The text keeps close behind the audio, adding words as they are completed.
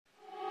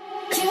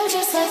You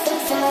just like the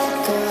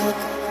bad girl.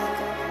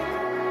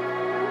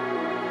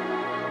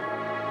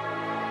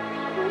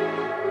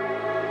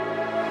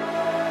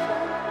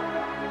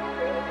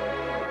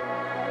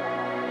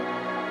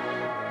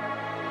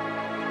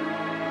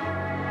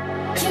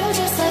 You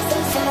just like the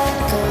bad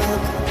girl.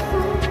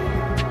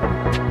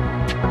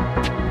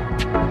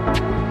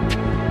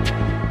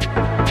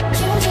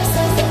 You just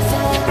like the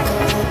bad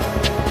girl.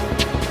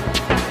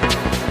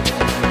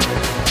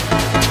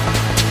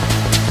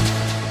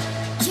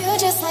 You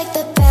just like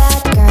the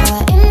bad girl.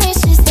 In me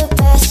she's the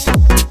best.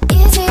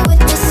 Easy with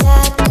the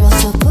sad girl,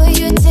 she'll put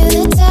you to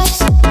the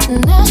test.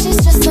 Now she's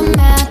just a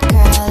mad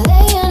girl,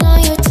 laying on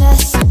your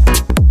chest.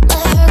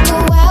 Let her go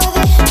out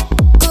with it,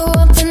 go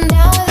up and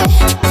down with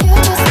it. You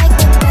just like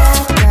the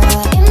bad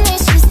girl. In me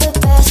she's the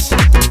best.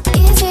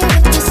 Easy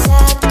with the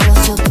sad girl,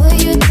 she'll put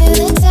you to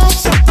the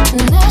test.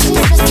 Now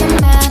she's just a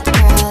mad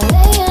girl,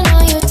 laying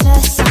on your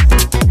chest.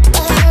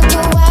 Let her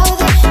go out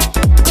with it,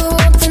 go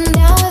up and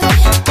down with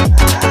it.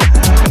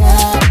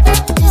 Girl,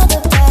 she's the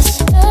best.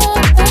 Go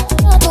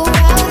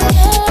out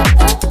with it,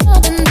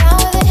 up and down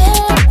with it.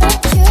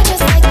 You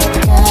just like the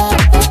girl,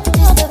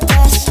 she's the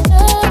best. Go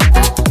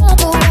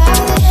out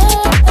with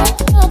it,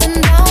 up and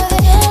down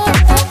with it.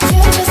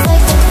 You just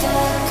like the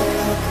bad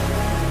girl.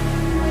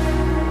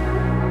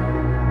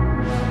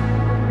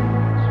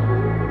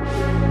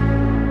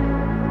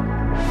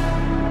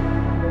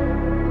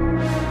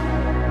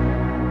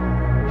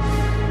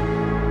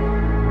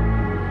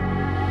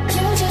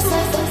 You just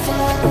like the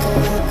bad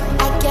girl.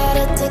 I get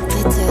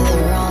addicted to the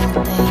wrong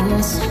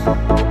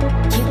things.